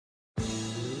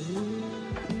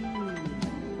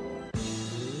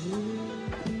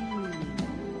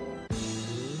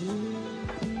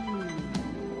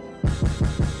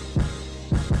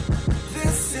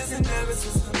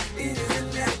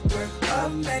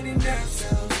of many nerve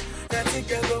cells that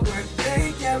together work.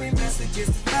 They carry messages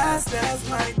fast as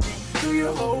lightning through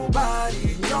your whole body.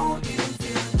 You don't even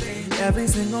feel a thing. Every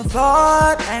single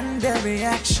thought and every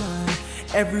action,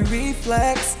 every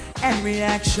reflex and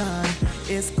reaction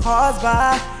is caused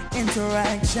by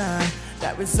interaction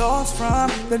that results from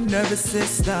the nervous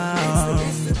system.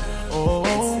 Oh,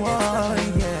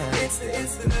 yeah. It's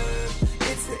the nerve.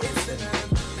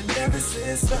 The nervous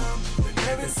system. The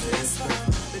nervous system.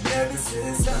 The nervous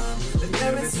system. The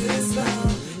nervous system.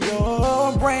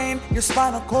 Your brain, your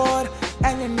spinal cord,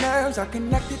 and your nerves are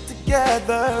connected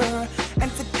together,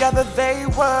 and together they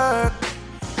work.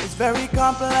 It's very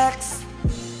complex.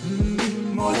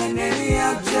 More than any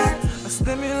object, a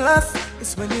stimulus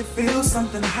is when you feel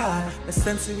something hot. The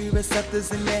sensory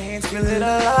receptors in your hands feel it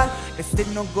a lot. The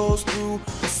signal goes through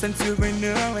the sensory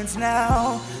neurons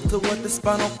now toward the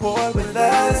spinal cord with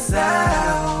a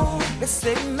sound. The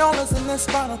signal is in the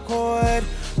spinal cord.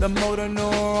 The motor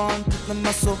neuron to the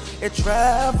muscle, it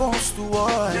travels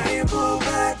toward. Now you pull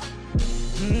back.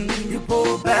 You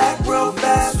pull back real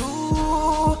fast.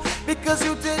 Ooh, because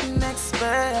you didn't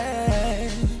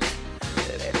expect.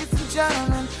 Ladies and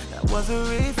gentlemen, that was a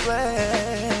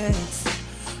reflex.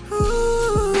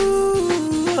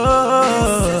 Ooh,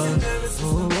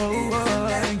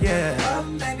 yeah. Of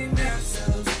many nerve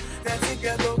cells that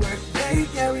together work. They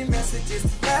carry messages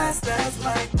fast as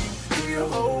lightning through your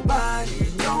whole body.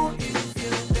 You don't even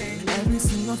feel a thing. Every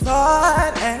single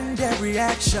thought and every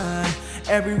action,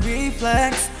 every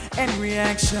reflex and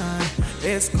reaction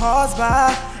is caused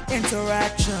by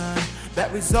interaction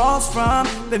that results from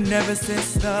the nervous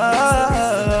system.